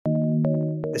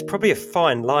there's probably a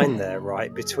fine line there,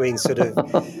 right, between sort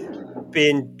of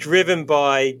being driven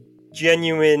by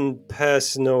genuine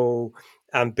personal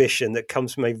ambition that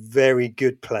comes from a very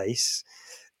good place,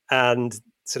 and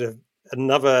sort of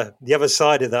the other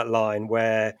side of that line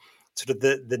where sort of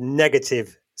the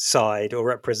negative side or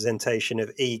representation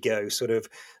of ego sort of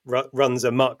runs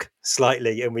amok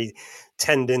slightly, and we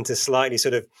tend into slightly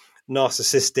sort of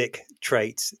narcissistic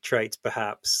traits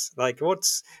perhaps. Like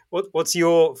what's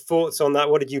your thoughts on that?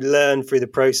 What did you learn through the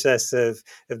process of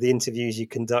the interviews you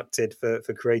conducted for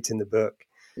creating the book?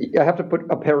 I have to put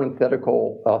a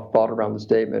parenthetical thought around the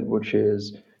statement, which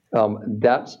is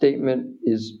that statement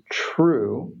is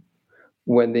true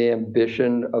when the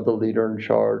ambition of the leader in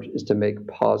charge is to make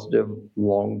positive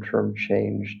long-term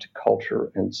change to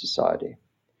culture and society.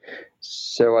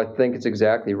 So I think it's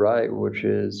exactly right, which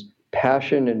is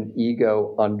passion and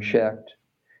ego unchecked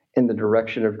in the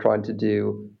direction of trying to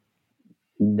do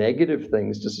negative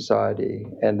things to society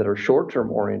and that are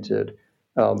short-term oriented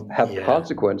have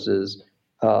consequences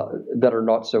that are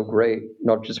not so great,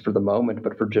 not just for the moment,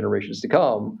 but for generations to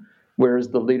come. Whereas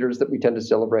the leaders that we tend to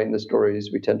celebrate in the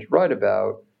stories we tend to write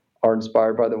about are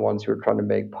inspired by the ones who are trying to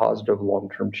make positive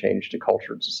long-term change to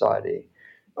culture and society.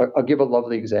 I'll give a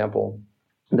lovely example.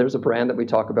 There's a brand that we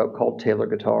talk about called Taylor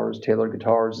Guitars. Taylor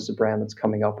Guitars is a brand that's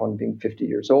coming up on being 50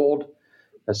 years old,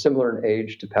 similar in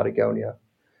age to Patagonia.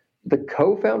 The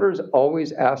co-founders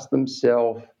always ask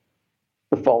themselves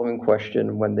the following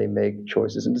question when they make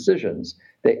choices and decisions.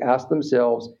 They ask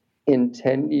themselves, in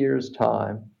 10 years'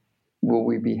 time, will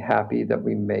we be happy that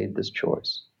we made this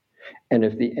choice? And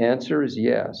if the answer is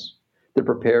yes, they're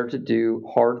prepared to do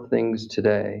hard things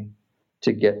today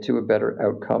to get to a better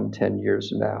outcome 10 years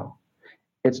from now.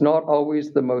 It's not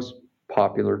always the most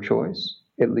popular choice,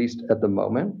 at least at the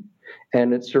moment.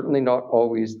 And it's certainly not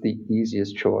always the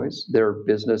easiest choice. There are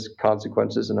business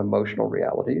consequences and emotional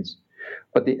realities.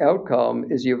 But the outcome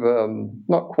is you have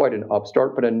not quite an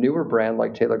upstart, but a newer brand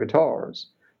like Taylor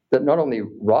Guitars that not only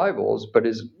rivals, but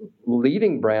is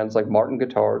leading brands like Martin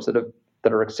Guitars that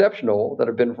are exceptional, that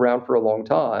have been around for a long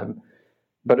time,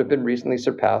 but have been recently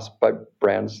surpassed by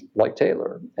brands like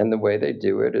Taylor. And the way they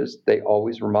do it is they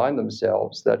always remind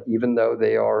themselves that even though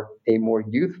they are a more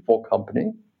youthful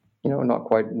company,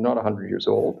 not 100 years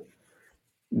old,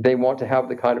 they want to have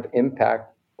the kind of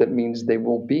impact that means they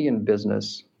will be in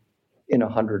business in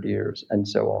 100 years and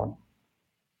so on.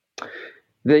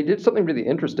 They did something really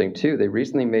interesting too. They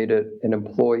recently made it an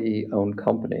employee-owned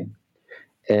company.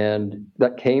 And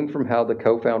that came from how the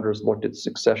co-founders looked at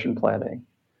succession planning.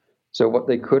 So what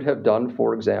they could have done,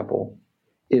 for example,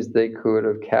 is they could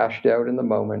have cashed out in the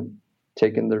moment,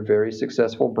 taken their very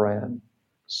successful brand,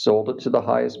 sold it to the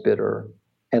highest bidder,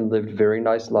 and lived very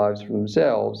nice lives for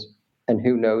themselves. And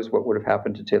who knows what would have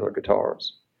happened to Taylor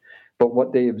Guitars. But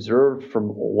what they observed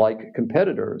from like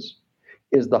competitors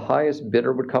is the highest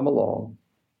bidder would come along.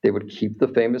 They would keep the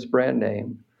famous brand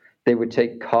name. They would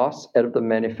take costs out of the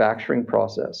manufacturing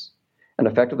process and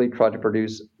effectively try to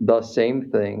produce the same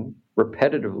thing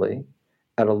repetitively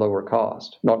at a lower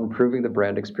cost, not improving the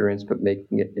brand experience, but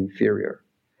making it inferior.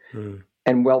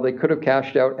 And while they could have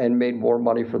cashed out and made more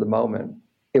money for the moment,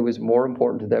 it was more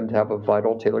important to them to have a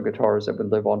vital Taylor Guitars that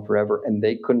would live on forever. And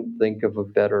they couldn't think of a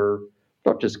better,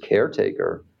 not just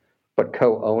caretaker, but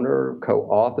co-owner,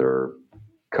 co-author,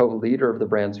 co-leader of the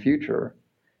brand's future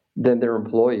than their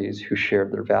employees who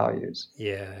shared their values.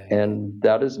 And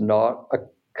that is not a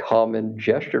common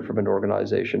gesture from an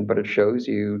organization, but it shows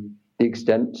you the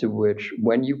extent to which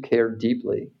when you care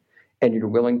deeply and you're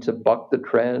willing to buck the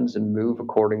trends and move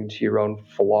according to your own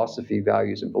philosophy,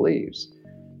 values, and beliefs,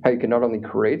 how you can not only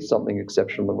create something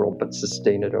exceptional in the world, but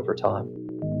sustain it over time.